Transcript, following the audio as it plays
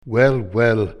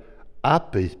Well,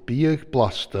 ap is bíag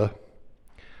blasta,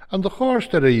 and the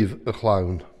chorst a rif a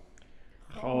clown.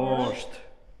 Chorst.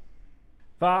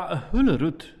 Va a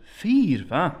hullerud 4,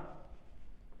 va?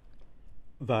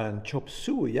 Van chop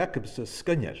sue Jacobs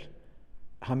skynner.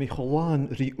 Ha mi cholan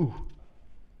ri u.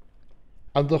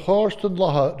 And the chorst and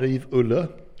laha rif ulle,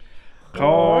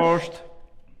 Chorst.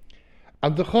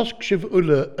 and the chosk shiv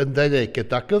ulle and then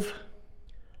gedakov.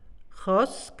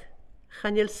 Chosk,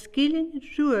 chan jel skilin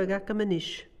rúag ac am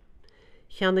anish.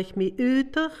 Chan ich mi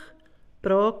útach,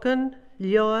 broken,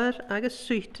 ljóar agus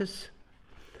suitas.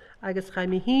 Agus chan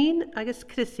mi hín agus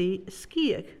chrissi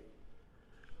skiag.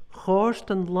 Chorst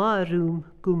an la rúm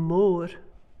go mór.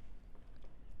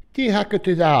 Die hacket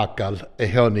it akal a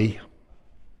honey.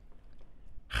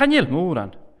 Chanel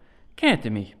Moran. Kent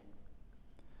mi.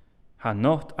 Ha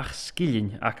not ach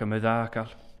skilin ac am ydakal.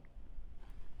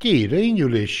 Die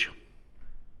reinjulish.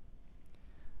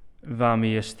 Va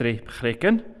mi a streep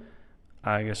chrikken,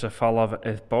 agus a fallaf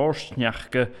het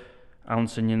borstnjachke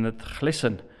aansen in het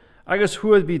glissen, agus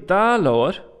huad bi da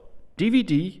loor,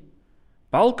 DVD,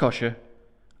 balkosje,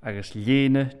 agus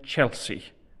lene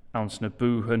Chelsea, ans na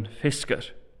buhen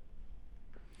fisker.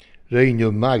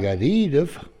 Reinju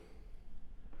magaridev.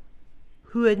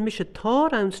 Huad mis a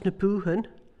tar ans na búhan,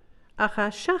 ach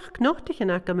a seach knochtig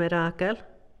ac am rakel.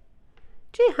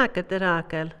 Dí hacket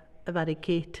rakel a var I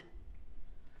keit.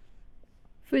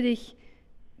 Fudig,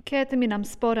 kete min am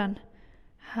Stòrlann.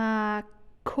 Ha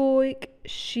koig,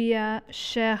 shia,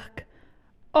 scherk,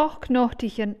 och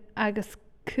nochtichen agus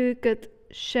kuket,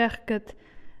 scherket,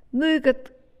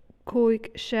 nuget,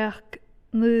 koig, scherk,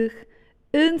 nug,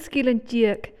 unskillen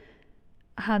dierk,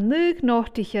 ha nug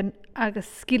nochtichen agus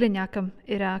skillenjakam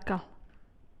irakal.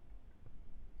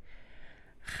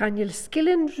 Chan jel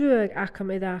skillen rúag ac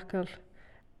am ydakal.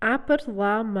 Aber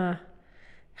la ma.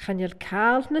 Chan jel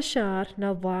cael na siar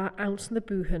na la ans na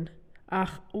búhan.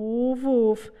 Ach o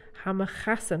fof ha ma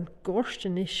chasan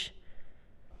gorsten ish.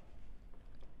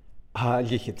 Ha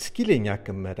lichit skilling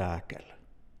Jacob mirakel.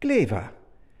 Gleva.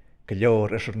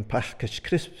 Gljor is een pakkes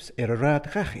crisps a raad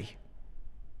gachi.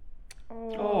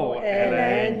 Oh,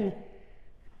 Ellen.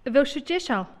 Wil se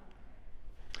jesal?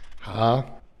 Ha,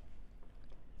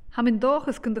 Ha min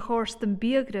dochus kun de chorst een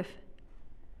biergrif.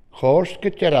 chorst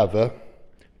geterave,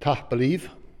 tahbelief,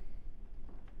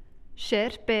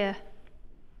 Scher be.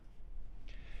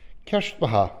 kerst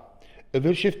maha, a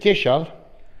vil shiv tishal,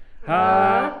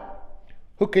 Ha.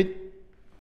 hukit